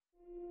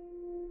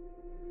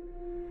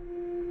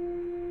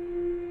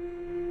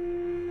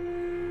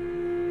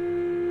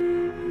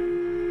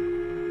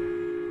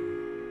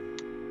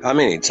How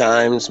many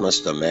times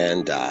must a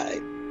man die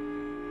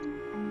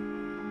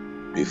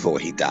before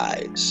he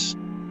dies?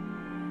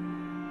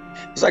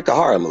 It's like a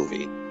horror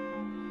movie.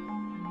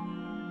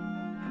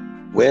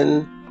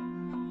 When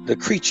the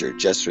creature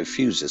just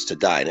refuses to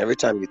die, and every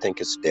time you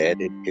think it's dead,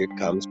 here it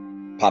comes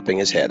popping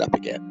his head up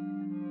again.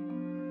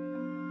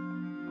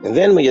 And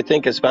then when you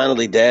think it's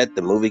finally dead,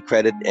 the movie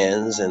credit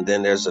ends, and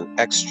then there's an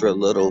extra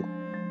little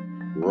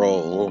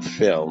roll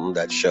film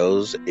that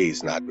shows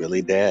he's not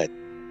really dead.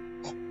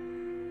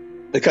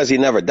 Because he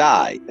never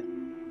died.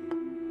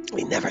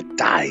 He never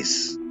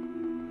dies.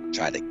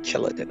 Try to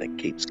kill it and it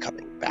keeps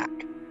coming back.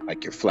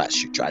 Like your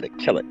flesh, you try to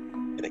kill it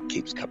and it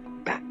keeps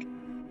coming back.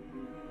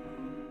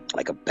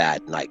 Like a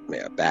bad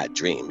nightmare, a bad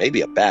dream,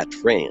 maybe a bad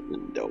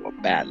friend or a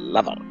bad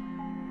lover.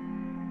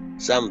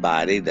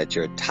 Somebody that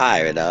you're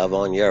tired of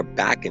on your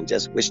back and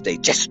just wish they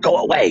just go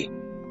away.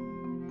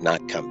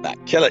 Not come back.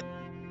 Kill it.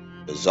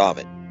 Dissolve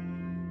it.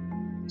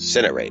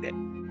 Incinerate it.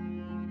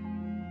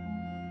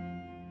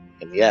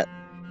 And yet,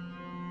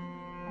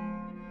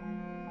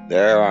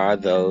 there are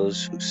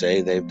those who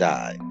say they've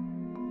died,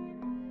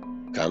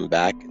 come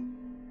back and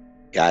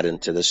got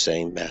into the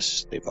same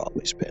mess they've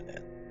always been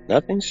in.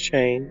 Nothing's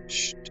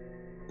changed.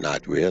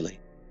 Not really.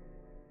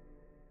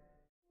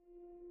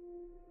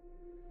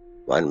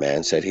 One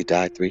man said he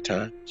died 3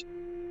 times.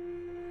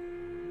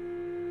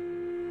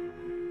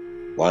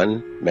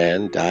 One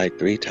man died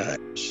 3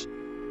 times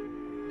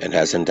and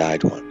hasn't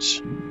died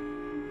once.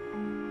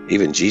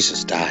 Even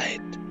Jesus died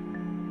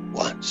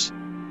once.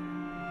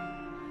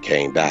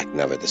 Came back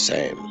never the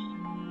same.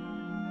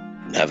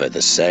 Never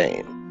the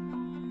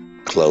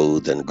same.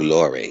 Clothed in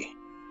glory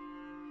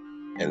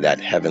in that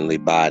heavenly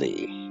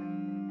body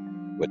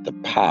with the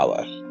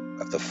power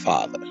of the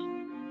Father.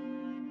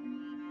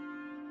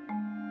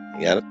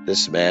 Yet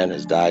this man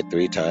has died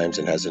 3 times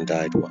and hasn't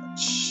died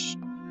once.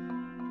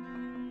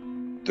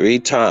 3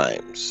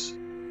 times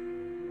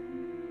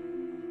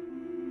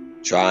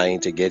trying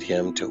to get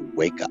him to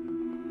wake up,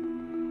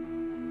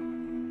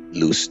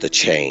 loose the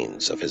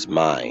chains of his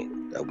mind,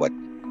 of what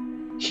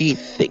he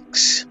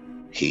thinks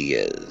he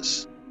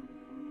is.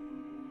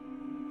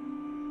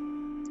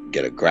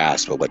 Get a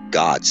grasp of what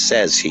God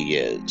says he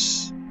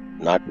is,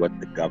 not what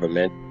the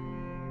government,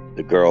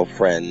 the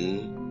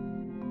girlfriend,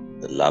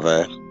 the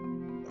lover,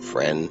 the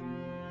friend,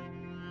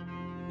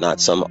 not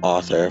some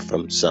author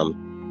from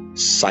some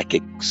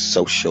psychic,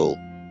 social,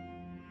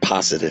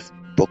 positive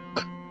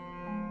book,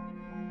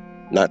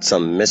 not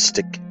some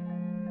mystic.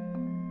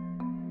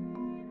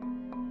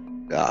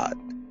 God,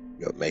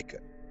 your maker,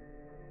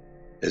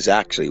 is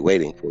actually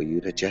waiting for you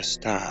to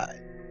just die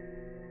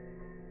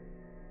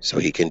so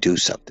he can do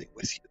something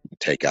with you.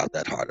 Take out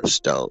that heart of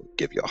stone,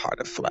 give you a heart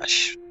of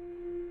flesh,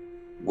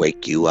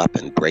 wake you up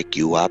and break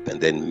you up, and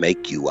then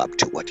make you up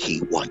to what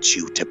he wants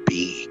you to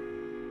be.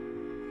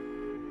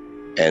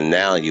 And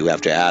now you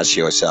have to ask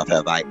yourself,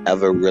 have I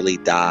ever really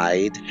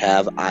died?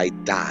 Have I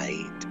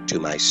died to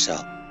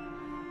myself?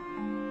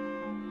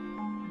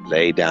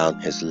 Lay down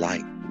his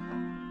life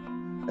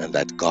and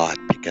let God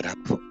pick it up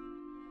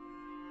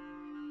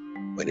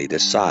when he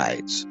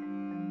decides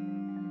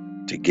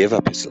to give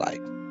up his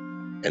life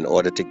in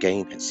order to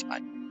gain his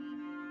life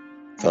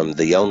from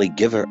the only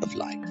giver of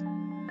life.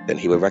 Then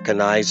he will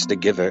recognize the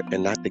giver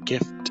and not the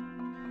gift.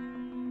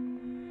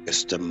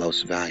 It's the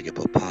most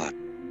valuable part.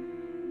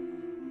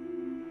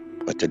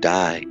 But to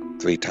die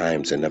 3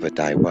 times and never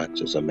die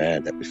once is a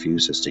man that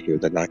refuses to hear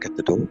the knock at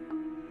the door,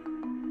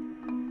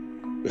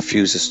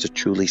 refuses to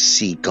truly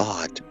see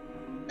God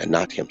and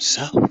not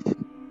himself,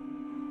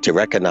 to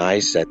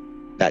recognize that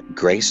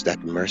grace,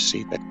 that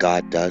mercy that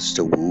God does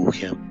to woo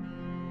him,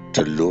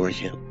 to lure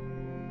him,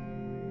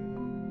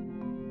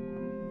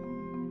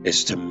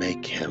 is to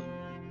make him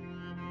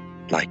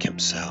like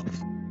himself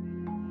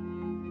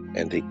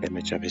and the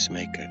image of his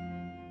maker.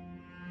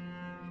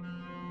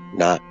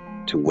 Not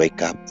to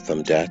wake up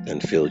from death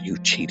and feel you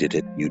cheated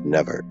it. You'd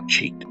never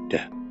cheat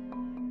death.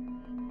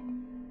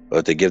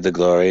 Or to give the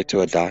glory to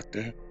a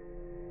doctor,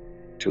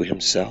 to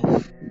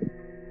himself,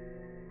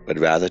 but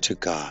rather to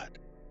God.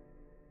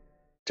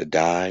 To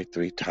die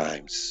 3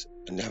 times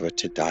and never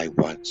to die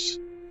once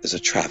is a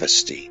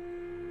travesty.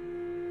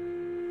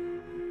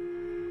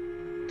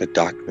 The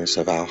darkness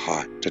of our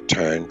heart to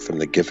turn from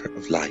the giver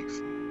of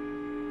life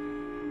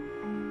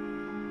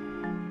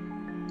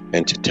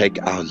and to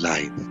take our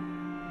life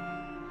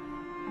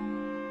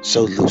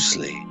so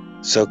loosely,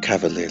 so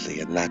cavalierly,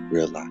 and not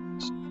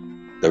realize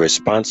the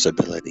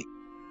responsibility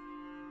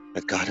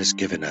that God has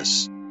given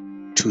us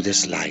to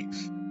this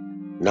life,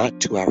 not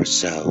to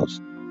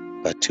ourselves,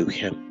 but to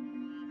him,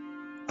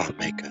 our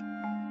maker,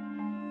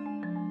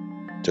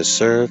 to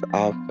serve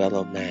our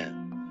fellow man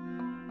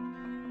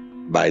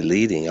by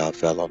leading our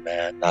fellow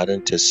man not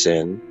into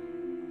sin,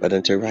 but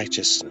into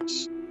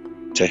righteousness,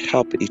 to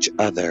help each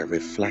other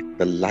reflect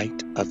the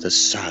light of the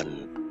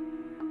sun.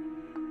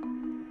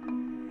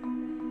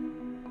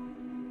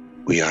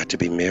 We are to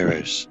be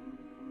mirrors,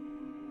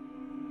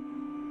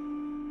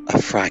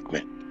 a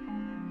fragment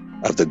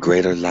of the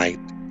greater light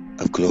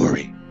of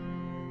glory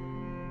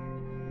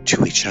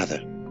to each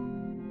other.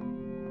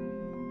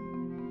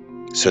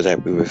 so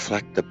that we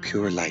reflect the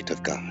pure light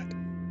of God.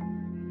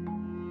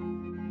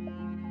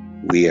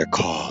 We are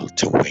called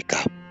to wake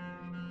up,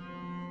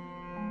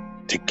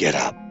 to get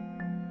up,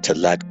 to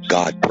let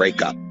God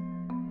break up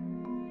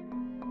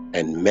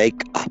and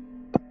make up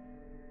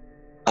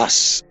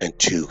us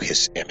into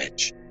his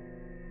image.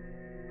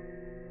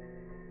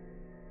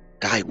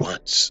 Die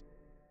once,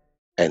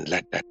 and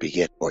let that be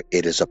it, for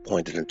it is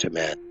appointed unto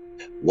man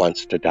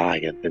once to die,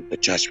 and then the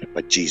judgment.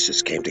 But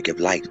Jesus came to give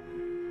life,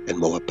 and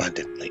more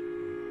abundantly.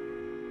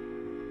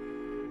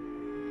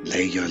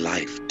 Lay your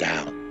life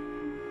down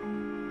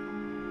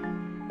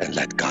and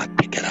let God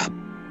pick it up.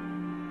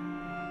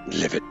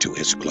 Live it to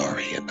his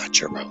glory and not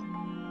your own.